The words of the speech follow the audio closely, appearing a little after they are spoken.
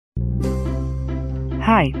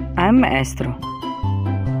Hi, I'm Maestro.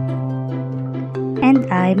 And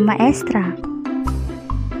I'm Maestra.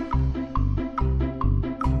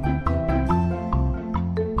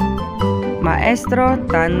 Maestro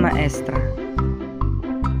tan maestra.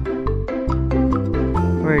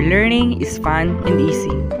 Where learning is fun and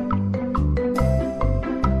easy.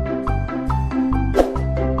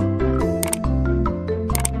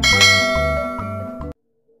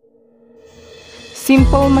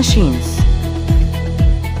 Simple machines.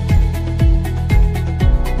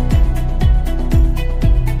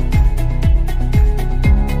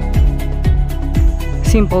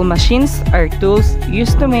 Simple machines are tools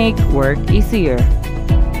used to make work easier.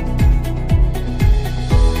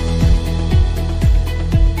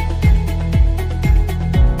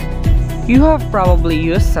 You have probably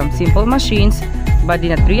used some simple machines but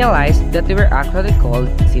did not realize that they were actually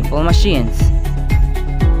called simple machines.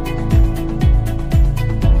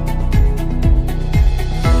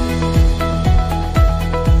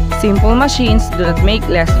 Simple machines do not make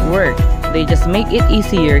less work, they just make it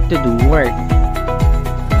easier to do work.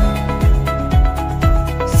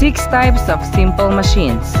 6 types of simple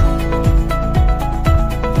machines.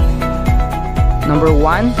 Number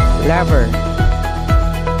 1. Lever.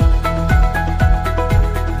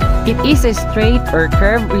 It is a straight or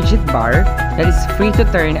curved rigid bar that is free to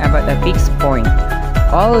turn about a fixed point.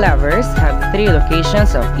 All levers have 3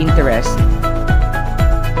 locations of interest.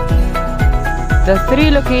 The 3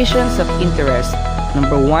 locations of interest.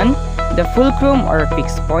 Number 1. The fulcrum or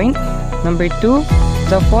fixed point. Number 2.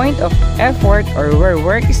 The point of effort or where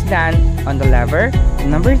work is done on the lever.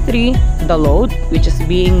 Number 3. The load which is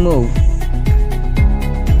being moved.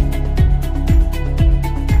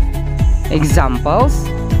 Examples: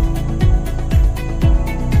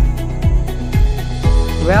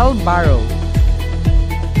 wheelbarrow,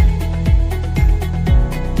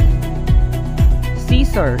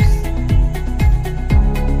 scissors,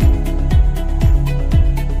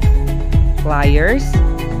 pliers,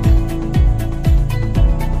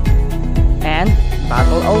 and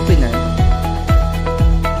bottle opener.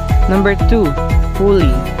 Number 2. Pulley.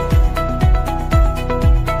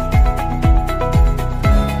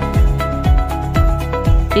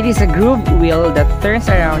 It is a grooved wheel that turns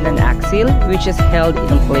around an axle which is held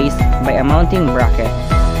in place by a mounting bracket.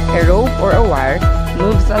 A rope or a wire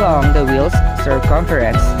moves along the wheel's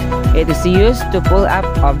circumference. It is used to pull up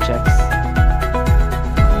objects.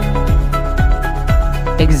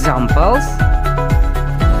 Examples: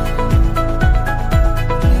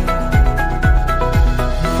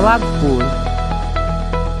 flagpole,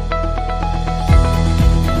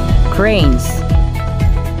 cranes.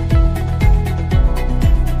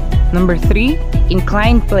 Number 3.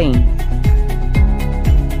 Inclined plane.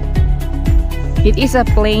 It is a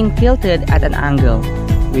plane tilted at an angle,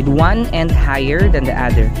 with one end higher than the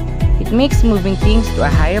other. It makes moving things to a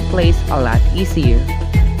higher place a lot easier.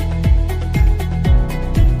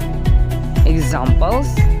 Examples: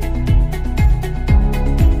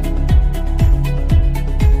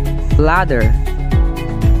 ladder,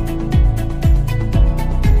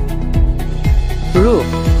 roof,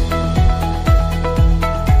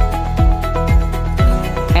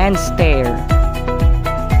 and stair.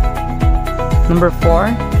 Number 4.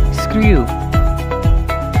 Screw.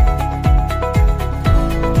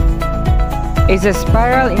 It's a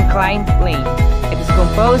spiral inclined plane. It is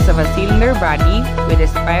composed of a cylinder body with a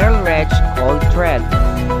spiral wedge called thread.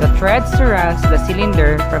 The thread surrounds the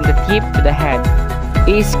cylinder from the tip to the head.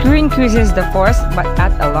 A screw increases the force but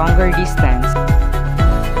at a longer distance.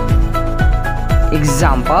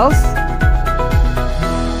 Examples: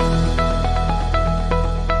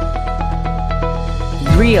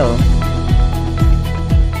 drill,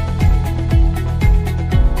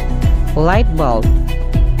 light bulb,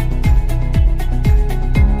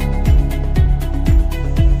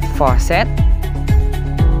 faucet,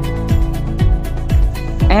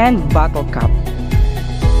 and bottle cap.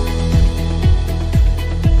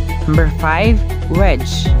 Number 5.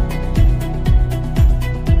 Wedge.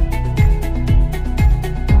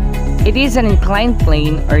 It is an inclined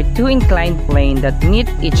plane or 2 inclined planes that meet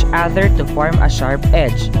each other to form a sharp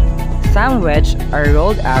edge. Some wedges are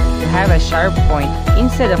rolled up to have a sharp point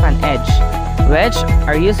instead of an edge. Wedges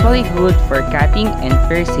are usually good for cutting and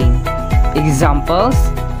piercing. Examples: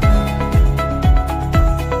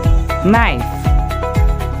 knife,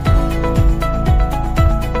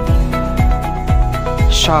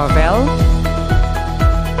 shovel,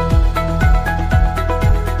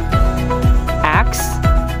 axe,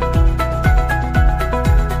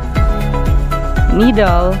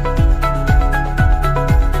 needle,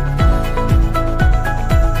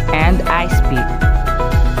 and ice pick.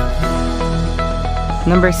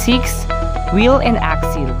 Number 6. Wheel and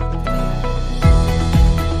axle.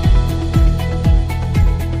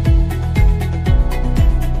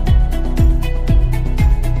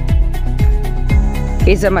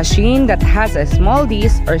 Is a machine that has a small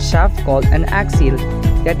disc or shaft called an axle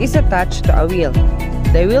that is attached to a wheel.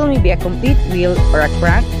 The wheel may be a complete wheel or a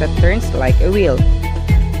crank that turns like a wheel.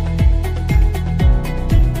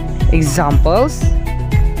 Examples: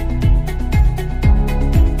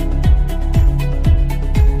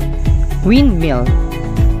 windmill,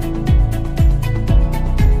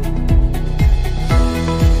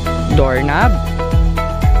 doorknob,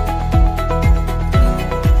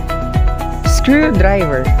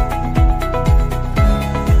 screwdriver,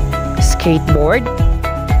 skateboard,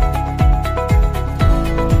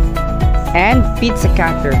 and pizza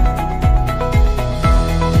cutter.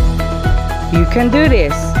 You can do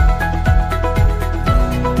this.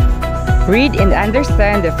 Read and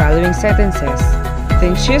understand the following sentences,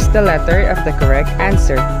 then choose the letter of the correct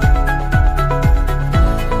answer.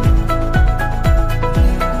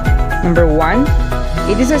 Number 1.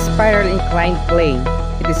 It is a spiral inclined plane.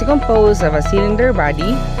 It is composed of a cylinder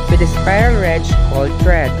body with a spiral wedge called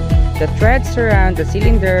thread. The threads surround the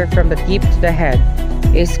cylinder from the tip to the head.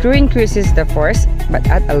 A screw increases the force but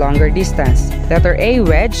at a longer distance. Letter A,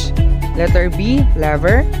 wedge. Letter B,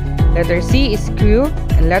 lever. Letter C is screw.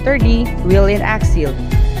 And letter D, wheel and axle.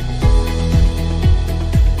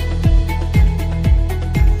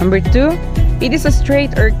 Number 2. It is a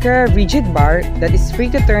straight or curved rigid bar that is free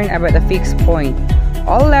to turn about a fixed point.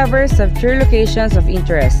 All levers have three locations of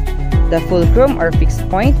interest: the fulcrum or fixed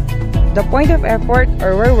point, the point of effort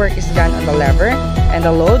or where work is done on the lever, and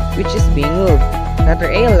the load which is being moved.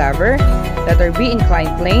 Letter A, lever. Letter B,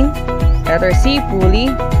 inclined plane. Letter C,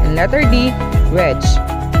 pulley. And letter D, wedge.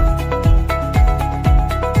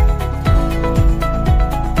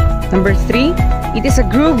 Number 3. It is a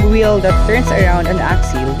groove wheel that turns around an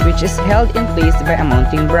axle which is held in place by a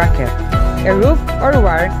mounting bracket. A rope or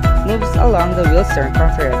wire moves along the wheel's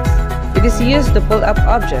circumference. It is used to pull up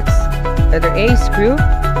objects. Letter A, screw.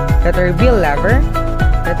 Letter B, lever.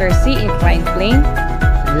 Letter C, inclined plane.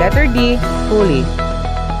 And letter D, pulley.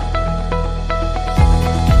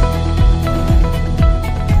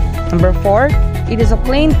 Number 4. It is a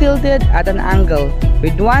plane tilted at an angle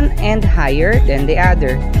with one end higher than the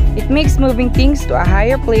other. It makes moving things to a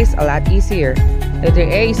higher place a lot easier. Letter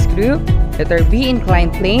A, screw. Letter B,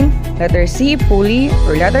 inclined plane. Letter C, pulley.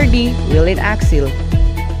 Or letter D, wheel and axle.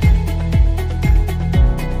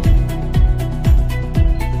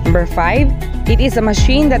 Number 5. It is a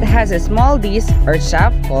machine that has a small disc or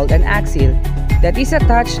shaft called an axle that is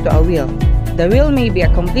attached to a wheel. The wheel may be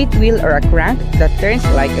a complete wheel or a crank that turns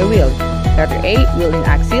like a wheel. Letter A, wheel and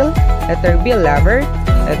axle. Letter B, lever.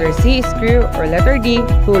 Letter C, screw. Or letter D,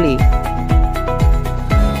 pulley.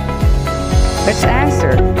 Let's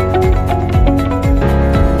answer.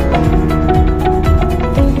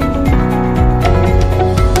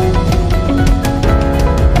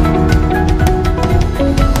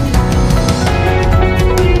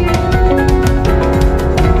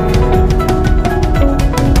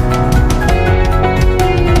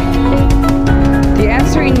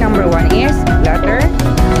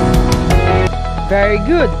 Very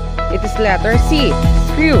good. It is letter C,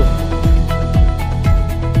 screw.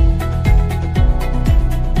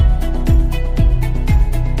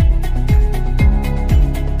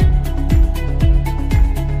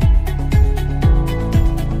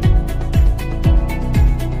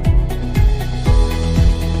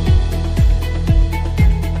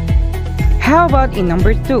 How about in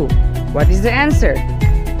number 2? What is the answer?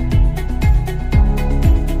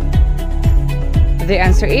 The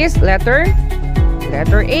answer is letter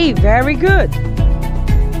A. Very good.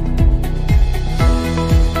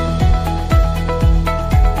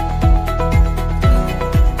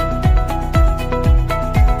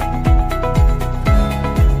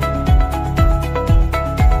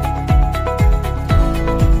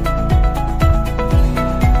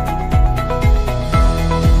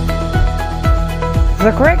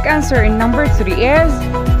 The correct answer in number 3 is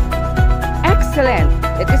excellent.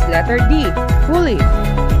 It is letter D, pulley.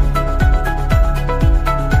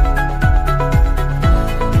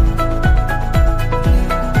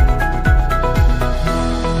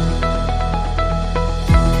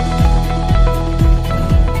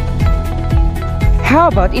 How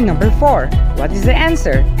about in number 4? What is the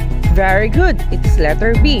answer? Very good. It is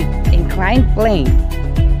letter B, inclined plane.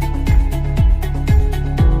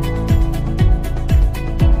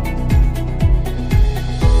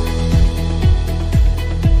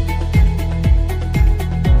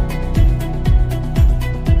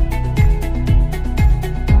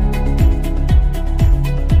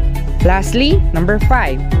 Lastly, number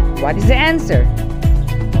 5. What is the answer?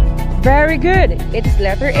 Very good! It's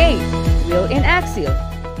letter A, wheel and axle.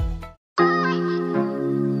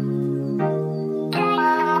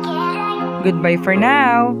 Goodbye for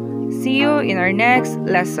now. See you in our next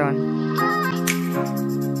lesson.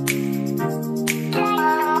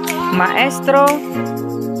 Maestro,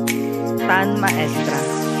 tan maestra.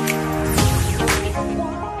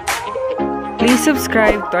 Please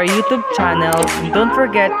subscribe to our YouTube channel and don't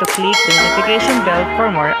forget to click the notification bell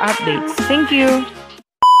for more updates. Thank you!